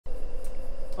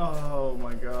Oh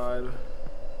my god.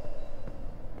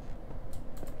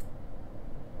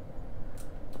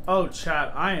 Oh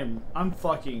chat, I'm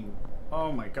fucking,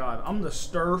 oh my god. I'm the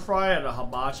stir fry at a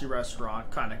hibachi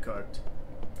restaurant, kinda cooked.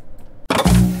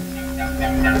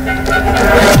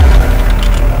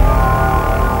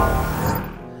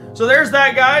 So there's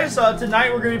that, guys.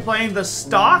 Tonight we're gonna be playing the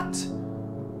Stalked.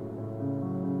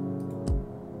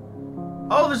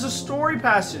 Oh, there's a story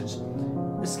passage.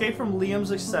 Escape from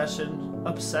Liam's obsession.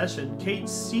 Kate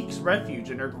seeks refuge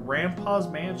in her grandpa's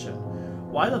mansion.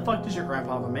 Why the fuck does your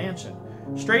grandpa have a mansion?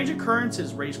 Strange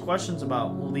occurrences raise questions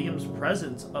about Liam's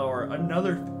presence or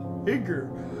another figure.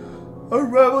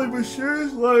 Unraveling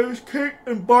mysterious layers, Kate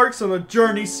embarks on a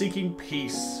journey seeking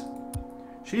peace.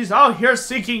 She's out here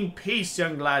seeking peace,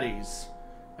 young laddies.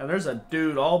 And there's a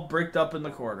dude all bricked up in the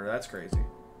corner. That's crazy.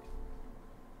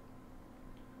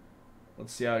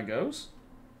 Let's see how it goes.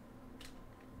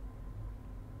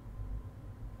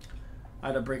 I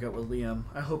had to break up with Liam.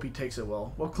 I hope he takes it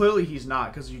well. Well, clearly he's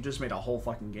not, because you just made a whole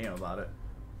fucking game about it.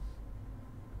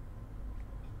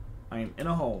 I am in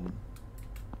a home.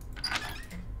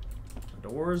 The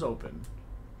door is open.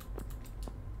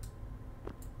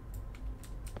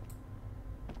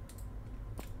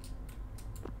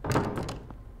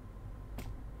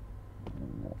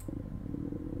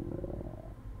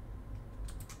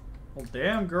 Well,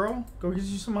 damn, girl. Go get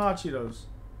you some hot Cheetos.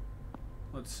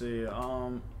 Let's see,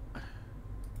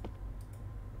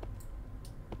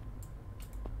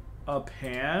 a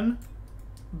pan,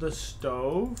 the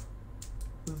stove,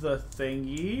 the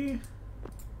thingy.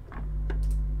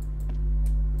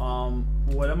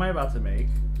 What am I about to make?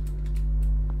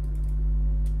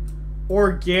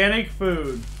 Organic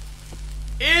food.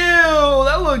 Ew,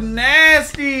 that looked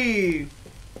nasty.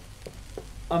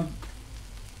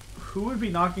 Who would be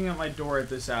knocking at my door at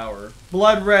this hour?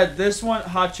 Blood Red, this one,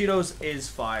 Hot Cheetos is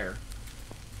fire.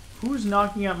 Who's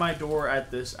knocking at my door at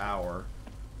this hour?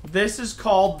 This is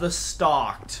called the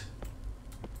Stalked.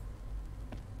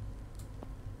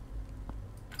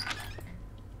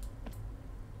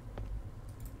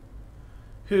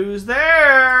 Who's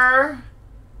there?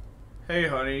 Hey,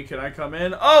 honey, can I come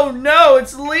in? Oh, no,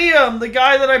 it's Liam, the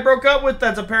guy that I broke up with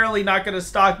that's apparently not going to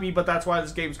stalk me, but that's why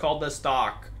this game's called the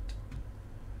Stalked.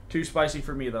 Too spicy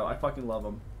for me, though. I fucking love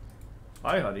him.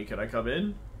 Hi, honey, can I come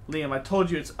in? Liam, I told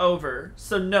you it's over,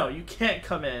 so no, you can't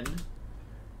come in.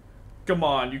 Come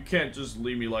on, you can't just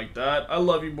leave me like that. I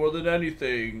love you more than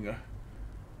anything.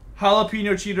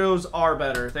 Jalapeno Cheetos are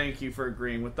better. Thank you for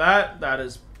agreeing with that. That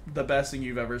is the best thing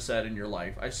you've ever said in your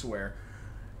life, I swear.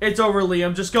 It's over,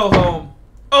 Liam. Just go home.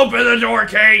 Open the door,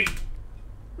 Kate!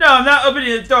 No, I'm not opening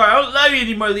the door. I don't love you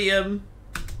anymore, Liam.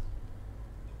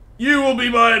 You will be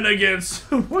mine again.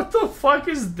 What the fuck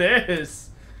is this?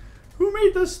 Who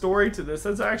made the story to this?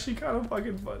 That's actually kind of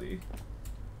fucking funny.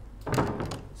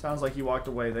 Sounds like he walked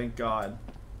away, thank God.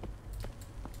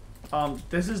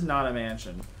 This is not a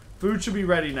mansion. Food should be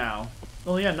ready now.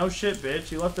 Oh yeah, no shit,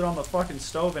 bitch. You left it on the fucking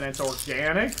stove and it's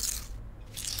organic?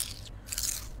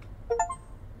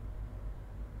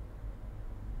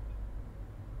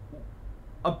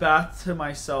 A bath to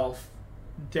myself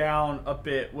down a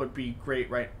bit would be great,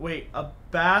 right? Wait, a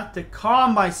bath to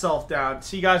calm myself down.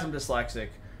 See, guys, I'm dyslexic.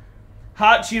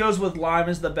 Hot Cheetos with lime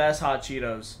is the best hot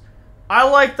Cheetos. I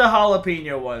like the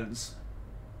jalapeno ones.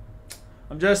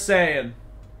 I'm just saying.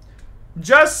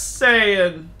 Just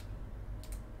saying.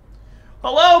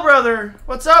 Hello, brother.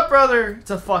 What's up, brother? It's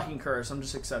a fucking curse. I'm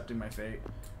just accepting my fate.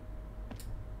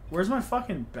 Where's my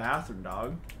fucking bathroom,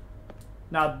 dog?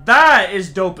 Now that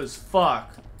is dope as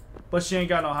fuck. But she ain't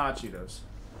got no hot Cheetos.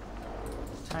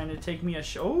 Time to take me a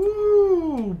show.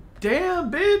 Ooh, damn,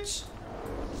 bitch.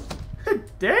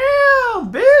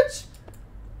 Damn, bitch.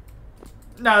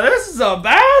 Now this is a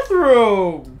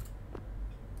bathroom.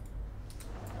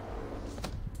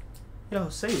 Yo,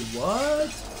 say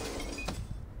what?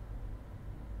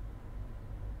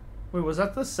 Wait, was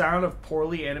that the sound of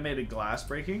poorly animated glass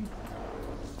breaking?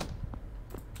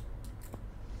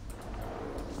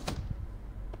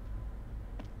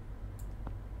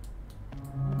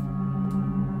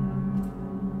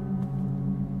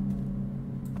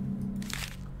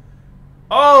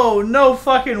 Oh, no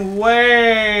fucking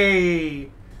way!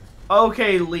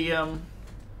 Okay, Liam.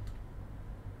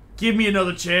 Give me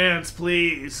another chance,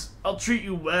 please. I'll treat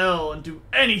you well and do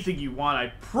anything you want,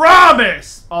 I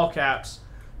promise! All caps.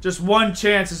 Just one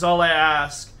chance is all I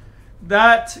ask.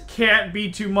 That can't be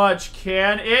too much,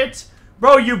 can it?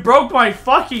 Bro, you broke my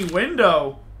fucking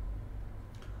window.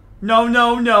 No,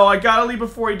 no, no. I gotta leave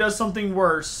before he does something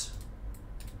worse.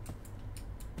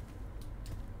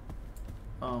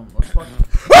 Let's fucking...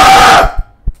 Ah!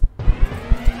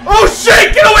 Oh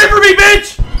shit! Get away from me,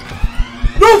 bitch!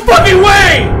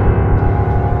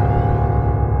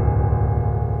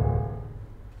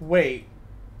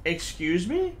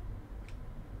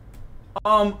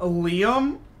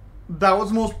 Liam, that was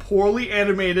the most poorly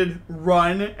animated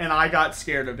run, and I got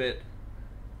scared of it.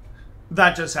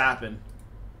 That just happened.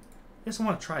 Guess I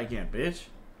want to try again, bitch.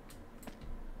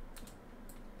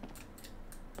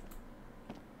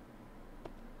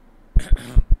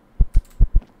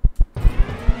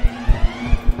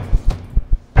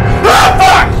 Ah,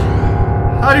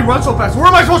 fuck! How do you run so fast? Where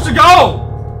am I supposed to go?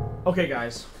 Okay,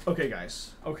 guys. Okay,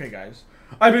 guys. Okay, guys.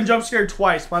 I've been jump scared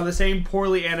twice by the same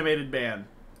poorly animated man.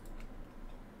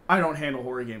 I don't handle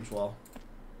horror games well.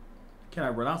 Can I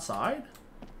run outside?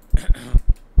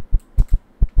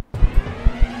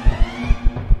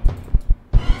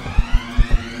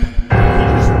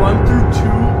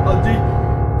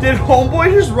 Did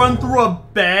homeboy just run through a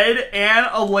bed and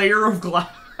a layer of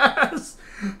glass?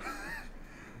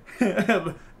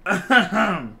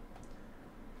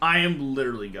 I am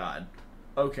literally God.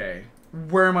 Okay.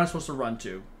 Where am I supposed to run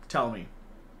to? Tell me.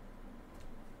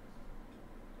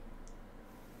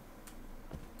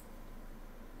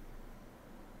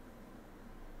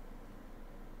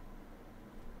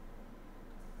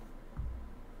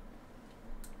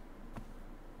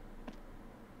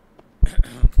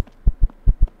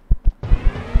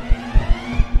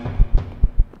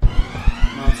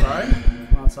 Outside?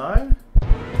 I'm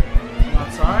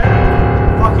outside?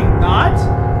 Fucking not?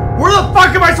 Where the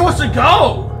fuck am I supposed to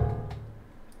go?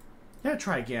 Yeah,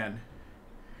 try again.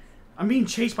 I'm being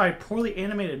chased by a poorly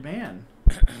animated man.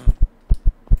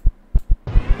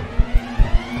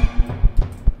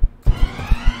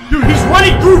 Dude, he's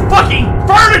running through fucking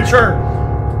furniture!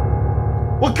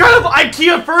 What kind of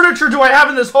IKEA furniture do I have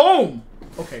in this home?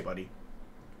 Okay, buddy.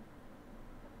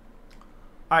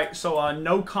 Alright, so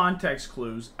no context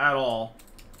clues at all.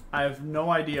 I have no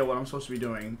idea what I'm supposed to be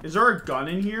doing. Is there a gun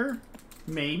in here?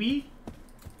 Maybe?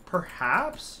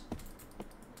 Perhaps?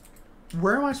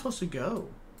 Where am I supposed to go?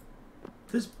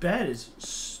 This bed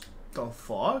is... the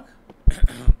fuck?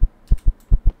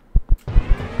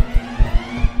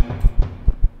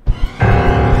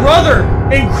 Brother!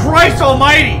 In Christ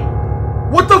almighty!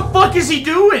 What the fuck is he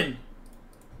doing?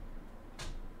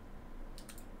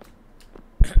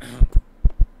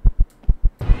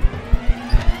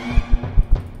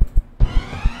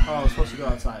 Oh, I'm supposed to go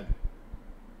outside.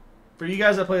 For you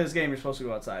guys that play this game, you're supposed to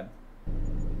go outside.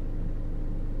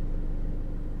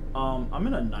 I'm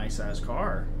in a nice-ass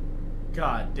car.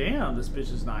 God damn, this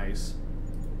bitch is nice.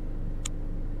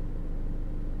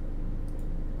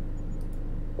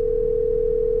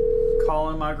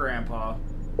 Calling my grandpa.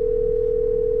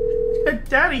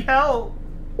 Daddy, help!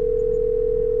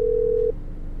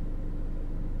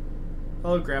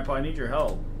 Hello, Grandpa, I need your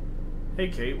help. Hey,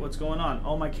 Kate, what's going on?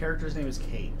 Oh, my character's name is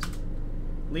Kate.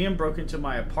 Liam broke into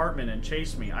my apartment and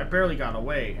chased me. I barely got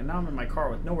away, and now I'm in my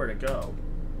car with nowhere to go.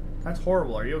 That's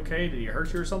horrible. Are you okay? Did he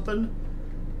hurt you or something?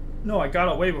 No, I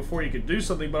got away before he could do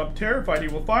something, but I'm terrified he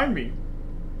will find me.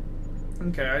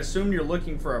 Okay, I assume you're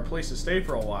looking for a place to stay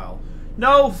for a while.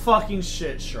 No fucking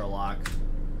shit, Sherlock.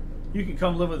 You can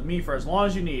come live with me for as long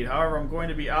as you need. However, I'm going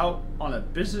to be out on a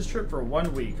business trip for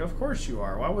 1 week. Of course you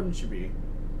are. Why wouldn't you be?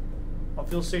 I'll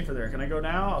feel safer there. Can I go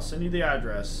now? I'll send you the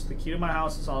address. The key to my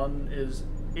house is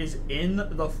in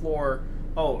the floor.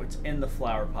 Oh, it's in the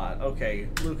flower pot. Okay,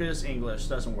 Lucas, English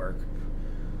doesn't work.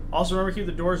 Also, remember to keep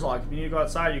the doors locked. If you need to go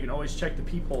outside, you can always check the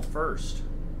peephole first.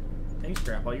 Thanks,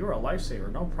 Grandpa. You are a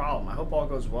lifesaver. No problem. I hope all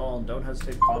goes well, and don't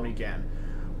hesitate to call me again.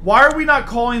 Why are we not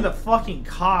calling the fucking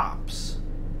cops?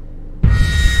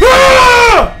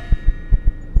 Ah!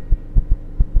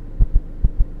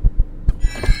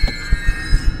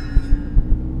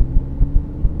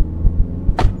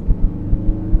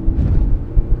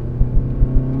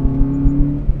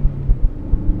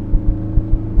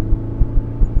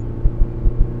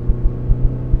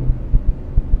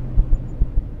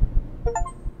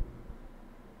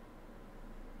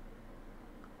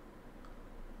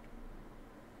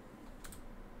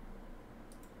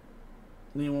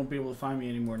 Liam won't be able to find me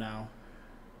anymore now.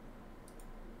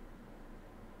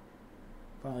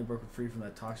 Finally broken free from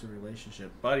that toxic relationship.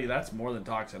 Buddy, that's more than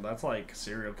toxic. That's like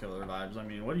serial killer vibes. I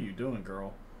mean, what are you doing,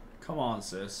 girl? Come on,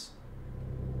 sis.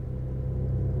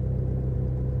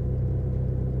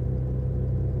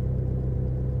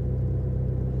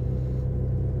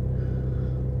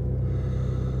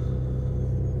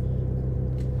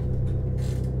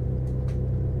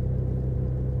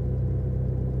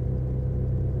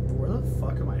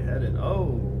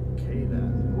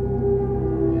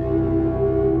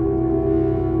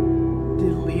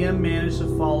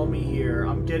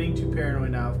 Getting too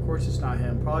paranoid now. Of course it's not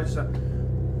him. Probably just not.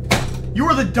 You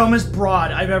are the dumbest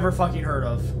broad I've ever fucking heard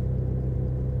of.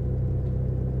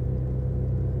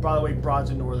 By the way, broad's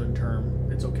a northern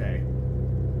term. It's okay.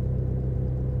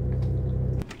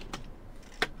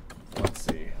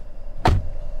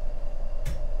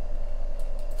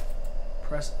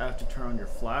 Press F to turn on your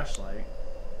flashlight.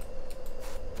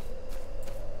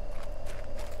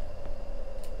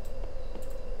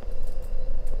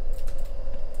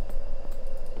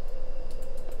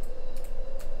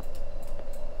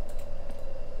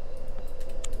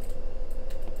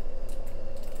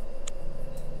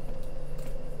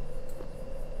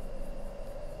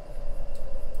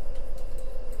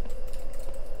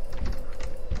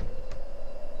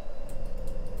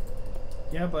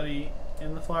 Yeah, buddy,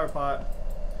 in the flower pot.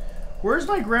 Where's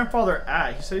my grandfather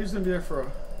at? He said he was gonna be there for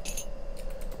a...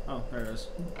 Oh, there it is.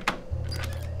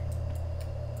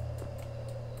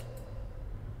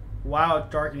 Wow,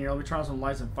 it's dark in here. Let me turn on some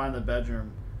lights and find the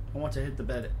bedroom. I want to hit the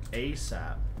bed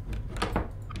ASAP.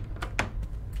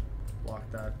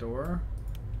 Lock that door.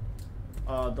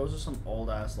 Those are some old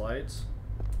ass lights.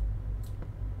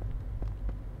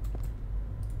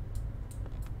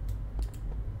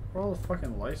 Where are all the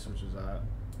fucking light switches at?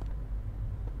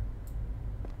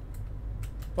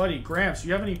 Buddy, Gramps, do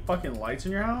you have any fucking lights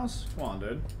in your house? Come on,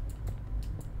 dude.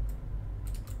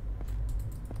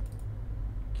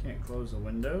 Can't close the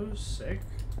windows. Sick.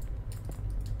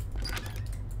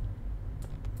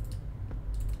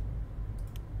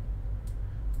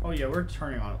 Oh yeah, we're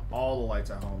turning on all the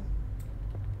lights at home.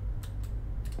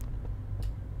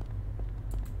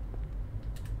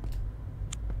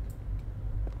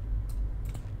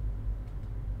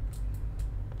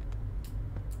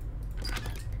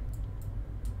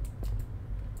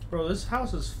 Bro, this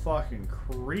house is fucking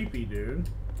creepy, dude.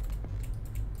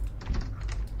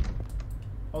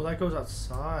 Oh, that goes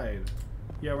outside.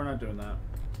 Yeah, we're not doing that.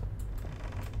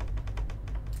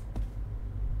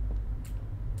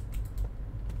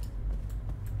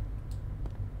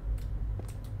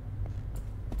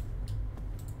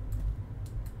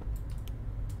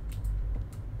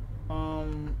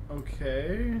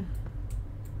 Okay.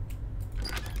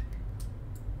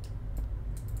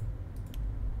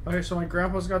 Okay, so my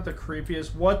grandpa's got the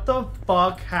creepiest. What the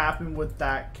fuck happened with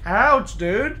that couch,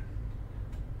 dude?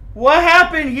 What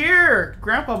happened here?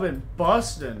 Grandpa been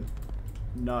busting.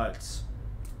 Nuts.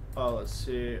 Oh, let's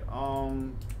see.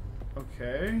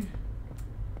 Okay.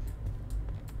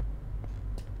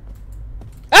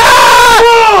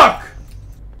 Ah! Fuck!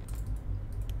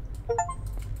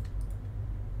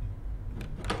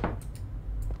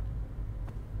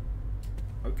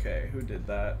 Okay, who did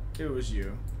that? It was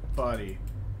you, buddy.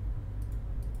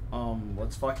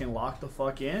 Let's fucking lock the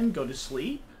fuck in, go to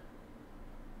sleep.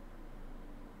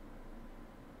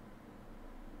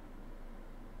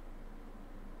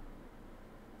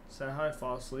 Is that how I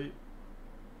fall asleep?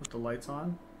 With the lights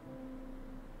on?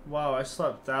 Wow, I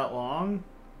slept that long?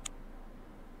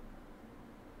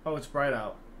 Oh, it's bright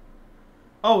out.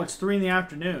 Oh, it's 3 in the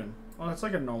afternoon. Well, that's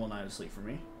like a normal night of sleep for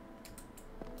me.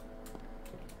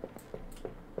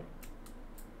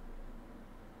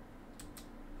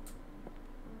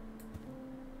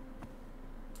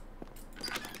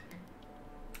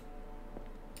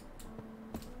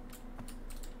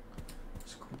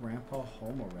 Grandpa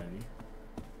home already?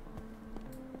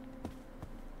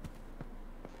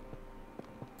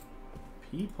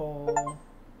 Peephole.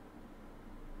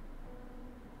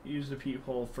 Use the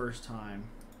peephole first time.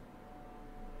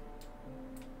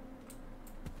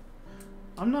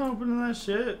 I'm not opening that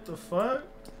shit. The fuck?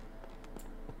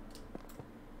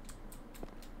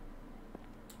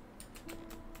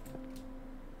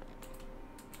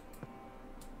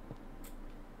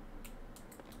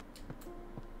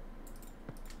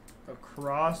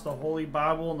 Across the Holy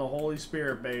Bible and the Holy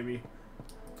Spirit, baby.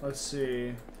 Let's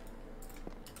see.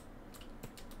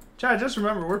 Chad, just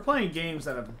remember, we're playing games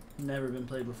that have never been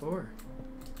played before.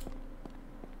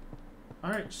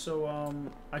 Alright, so,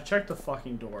 I checked the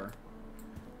fucking door.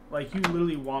 Like, you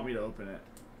literally want me to open it.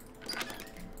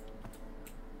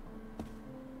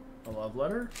 A love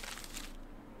letter?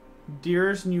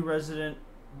 Dearest new resident...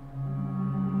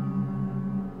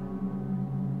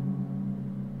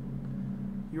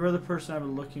 You are the person I've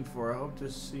been looking for. I hope to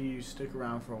see you stick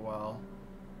around for a while.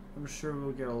 I'm sure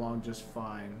we'll get along just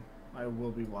fine. I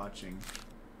will be watching.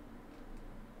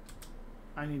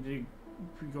 I need to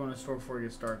go in the store before it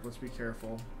gets dark. Let's be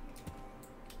careful.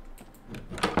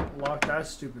 Lock that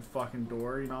stupid fucking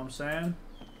door, you know what I'm saying?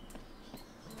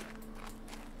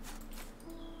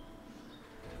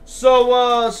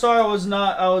 So, sorry I was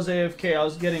AFK. I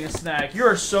was getting a snack. You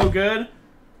are so good.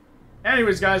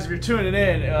 Anyways, guys, if you're tuning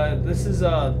in, this is,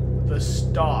 the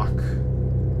stock.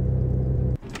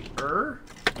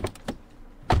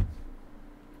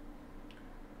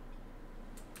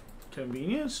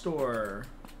 Convenience store.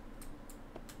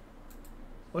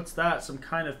 What's that? Some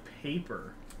kind of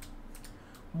paper.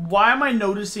 Why am I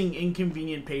noticing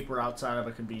inconvenient paper outside of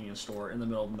a convenience store in the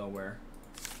middle of nowhere?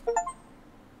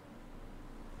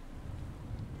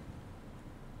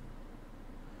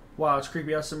 Wow, it's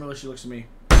creepy how similar she looks to me.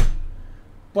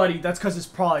 Buddy, that's because it's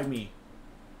probably me.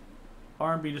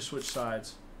 R&B to switch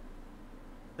sides.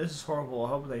 This is horrible. I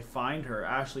hope they find her.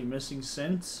 Ashley missing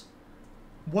since?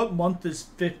 What month is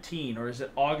 15? Or is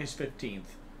it August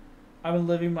 15th? I've been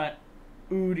living my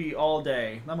Udi all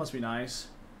day. That must be nice.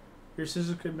 Your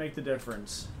scissors could make the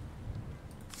difference.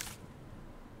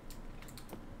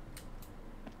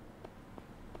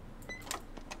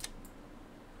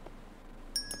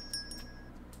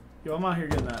 Yo, I'm out here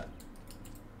getting that.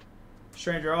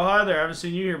 Stranger, oh hi there. I haven't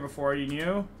seen you here before. Are you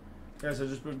new? Yes, I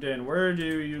just moved in. Where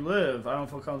do you live? I don't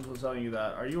feel comfortable telling you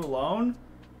that. Are you alone?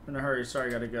 In a hurry. Sorry,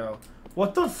 I gotta go.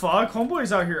 What the fuck?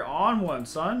 Homeboy's out here on one,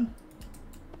 son.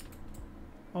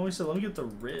 Homeboy said, let me get the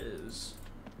Riz.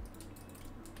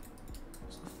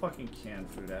 Where's the fucking canned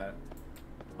food at?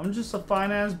 I'm just a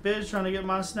fine-ass bitch trying to get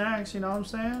my snacks, you know what I'm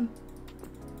saying?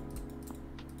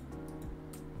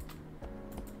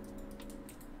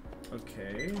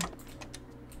 Okay.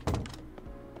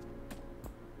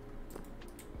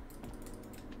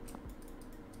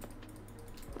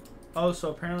 Oh, so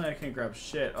apparently I can't grab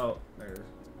shit. Oh, there it is.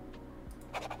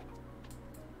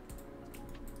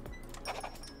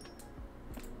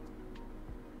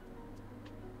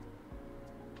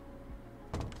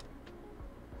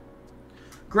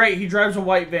 Great, he drives a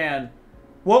white van.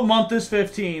 What month is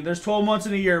 15? There's 12 months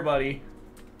in a year, buddy.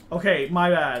 Okay, my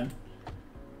bad.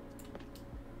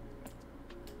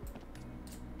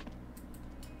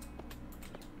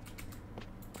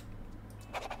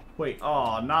 Wait,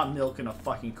 oh, not milk in a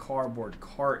fucking cardboard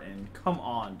carton. Come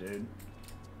on, dude.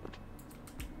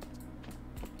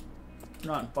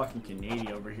 We're not in fucking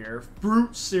Canada over here.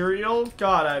 Fruit cereal?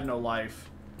 God, I have no life.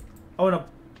 Oh, and a...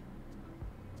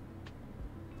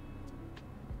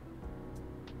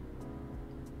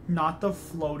 Not the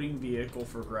floating vehicle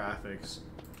for graphics.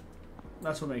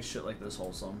 That's what makes shit like this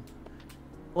wholesome.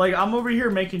 Like, I'm over here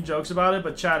making jokes about it,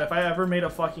 but Chad, if I ever made a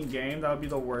fucking game, that would be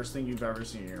the worst thing you've ever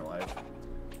seen in your life.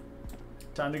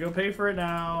 Time to go pay for it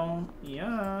now.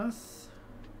 Yes.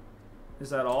 Is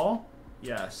that all?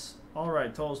 Yes.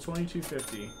 Alright, toll is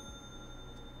 $22.50.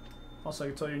 Also, I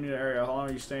can tell you're new to the area. How long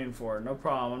are you staying for? No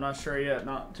problem. I'm not sure yet.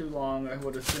 Not too long, I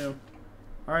would assume.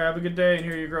 Alright, have a good day, and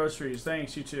here are your groceries.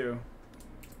 Thanks, you too.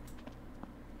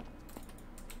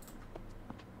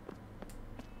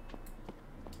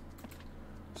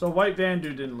 So, white van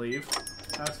dude didn't leave.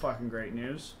 That's fucking great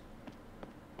news.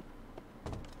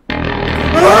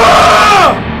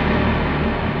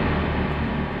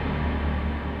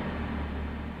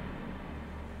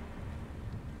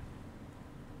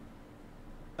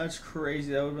 That's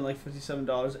crazy. That would have been like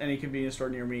 $57. Any convenience store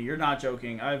near me. You're not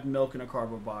joking. I have milk in a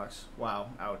cardboard box. Wow.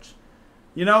 Ouch.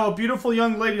 You know, a beautiful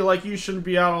young lady like you shouldn't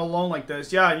be out all alone like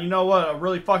this. Yeah, you know what? A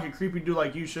really fucking creepy dude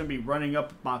like you shouldn't be running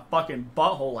up my fucking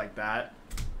butthole like that.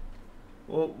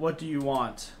 Well, what do you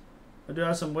want? I do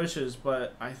have some wishes,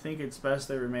 but I think it's best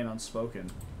they remain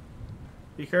unspoken.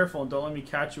 Be careful and don't let me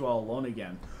catch you all alone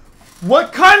again.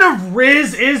 What kind of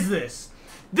Riz is this?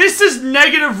 This is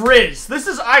negative Riz. This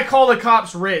is I call the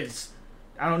cops Riz.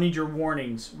 I don't need your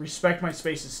warnings. Respect my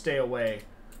space and stay away.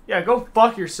 Yeah, go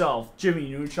fuck yourself, Jimmy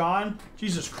Neutron.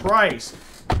 Jesus Christ.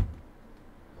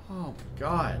 Oh my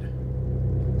god.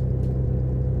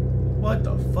 What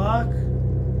the fuck?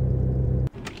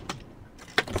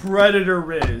 Predator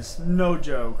Riz. No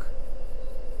joke.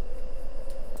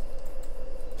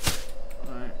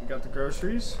 Alright, we got the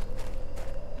groceries.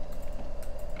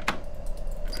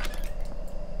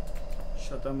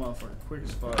 Shut that motherfucker quick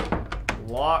as fuck.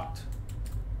 Locked.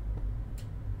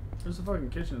 There's the fucking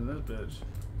kitchen in this bitch.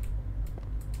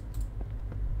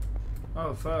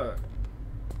 Oh fuck.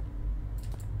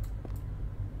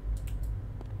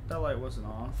 That light wasn't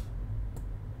off.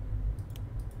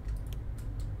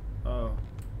 Oh.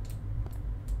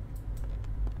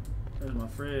 There's my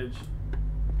fridge.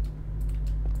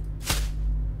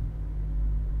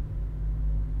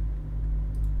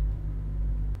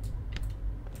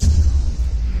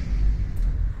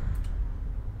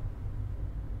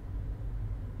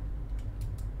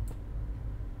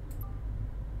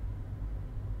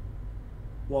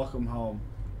 Welcome home.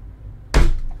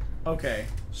 Okay,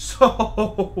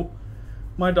 so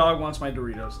my dog wants my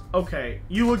Doritos. Okay,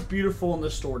 you look beautiful in the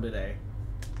store today.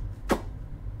 Okay.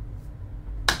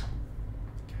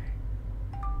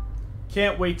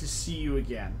 Can't wait to see you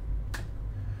again.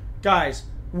 Guys,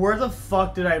 where the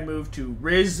fuck did I move to?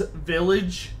 Riz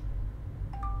Village?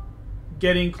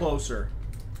 Getting closer.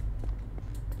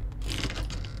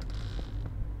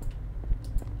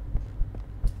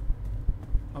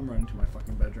 I'm running to my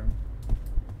fucking bedroom.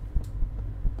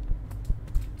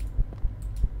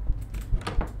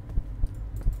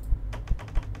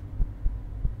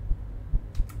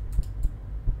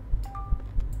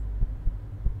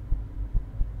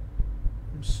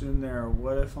 there?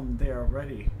 What if I'm there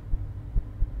already?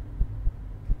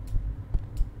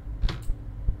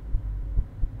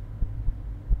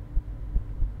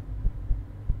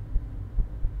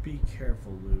 Be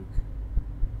careful, Luke.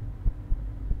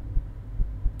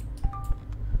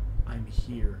 I'm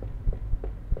here.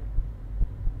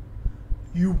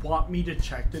 You want me to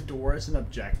check the door as an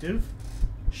objective?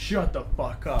 Shut the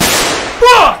fuck up.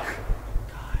 Fuck!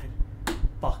 God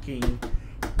fucking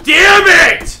damn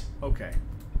it! Okay.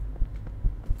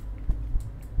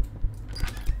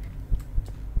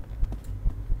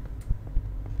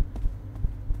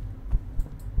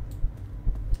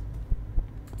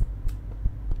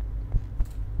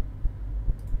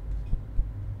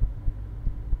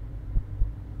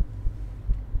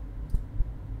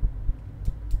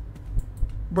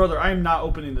 Brother, I am not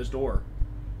opening this door.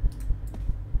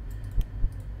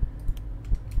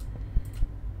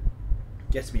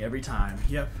 Gets me every time.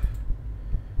 Yep.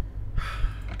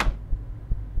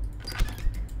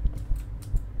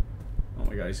 Oh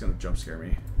my god, he's gonna jump scare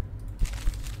me.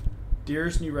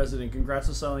 Dearest new resident, congrats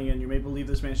on settling in. You may believe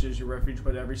this mansion is your refuge,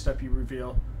 but every step you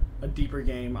reveal a deeper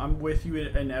game. I'm with you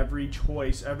in every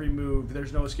choice, every move.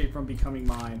 There's no escape from becoming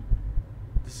mine.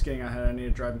 This is getting ahead. I need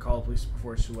to drive and call the police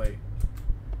before it's too late.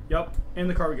 Yep, in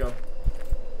the car we go.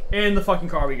 In the fucking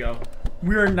car we go.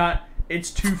 We're not... It's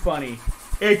too funny.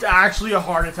 It's actually a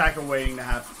heart attack awaiting to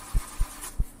happen.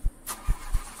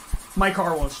 My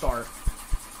car won't start.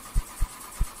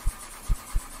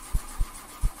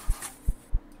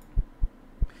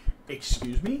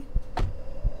 Excuse me?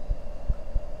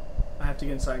 I have to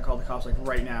get inside and call the cops, like,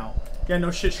 right now. Yeah, no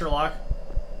shit, Sherlock.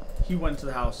 He went to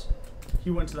the house.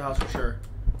 He went to the house for sure.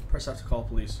 Press F to call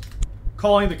police.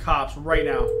 Calling the cops right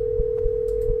now.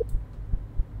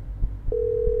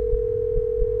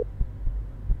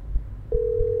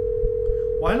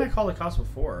 Why didn't I call the cops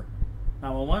before?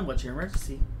 911, what's your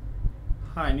emergency?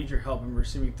 Hi, I need your help. I'm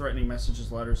receiving threatening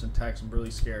messages, letters, and texts. I'm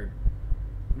really scared.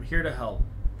 I'm here to help.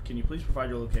 Can you please provide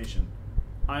your location?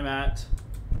 I'm at...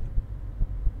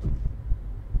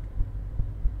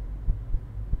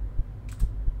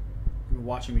 You're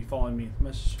watching me, following me.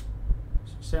 Message.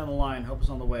 Stay on the line. Help us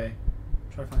on the way.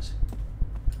 Try to find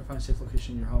a safe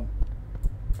location in your home.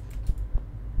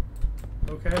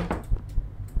 Okay.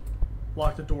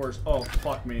 Lock the doors. Oh,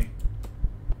 fuck me.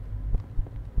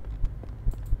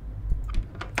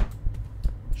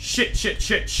 Shit, shit,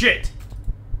 shit, shit!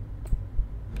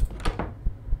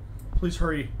 Please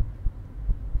hurry.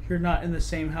 You're not in the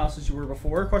same house as you were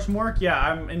before? Question mark? Yeah,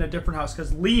 I'm in a different house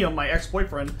because Liam, my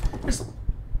ex-boyfriend, is...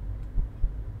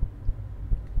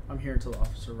 I'm here until the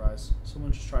officer arrives.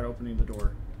 Someone just tried opening the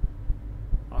door.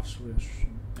 Officer will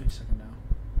any second now.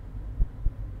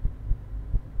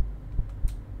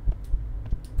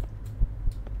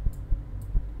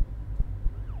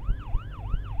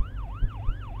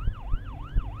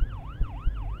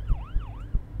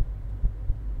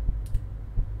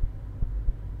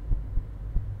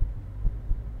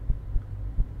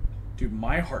 Dude,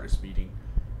 my heart is beating.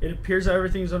 It appears that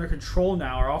everything is under control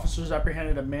now. Our officers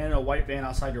apprehended a man in a white van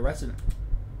outside your residence.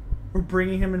 We're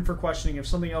bringing him in for questioning. If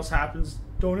something else happens,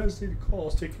 don't hesitate to call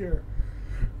us. Take care.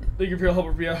 Thank you for your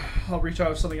help, Ria. I'll reach out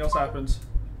if something else happens.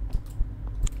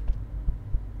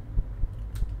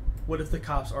 What if the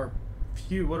cops are...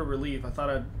 Phew, what a relief. I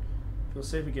thought I'd feel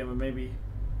safe again, but maybe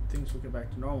things will get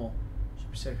back to normal.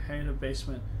 Should be safe. Head to the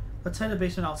basement. Let's head to the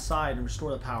basement outside and restore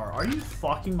the power. Are you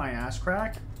fucking my ass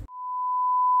crack?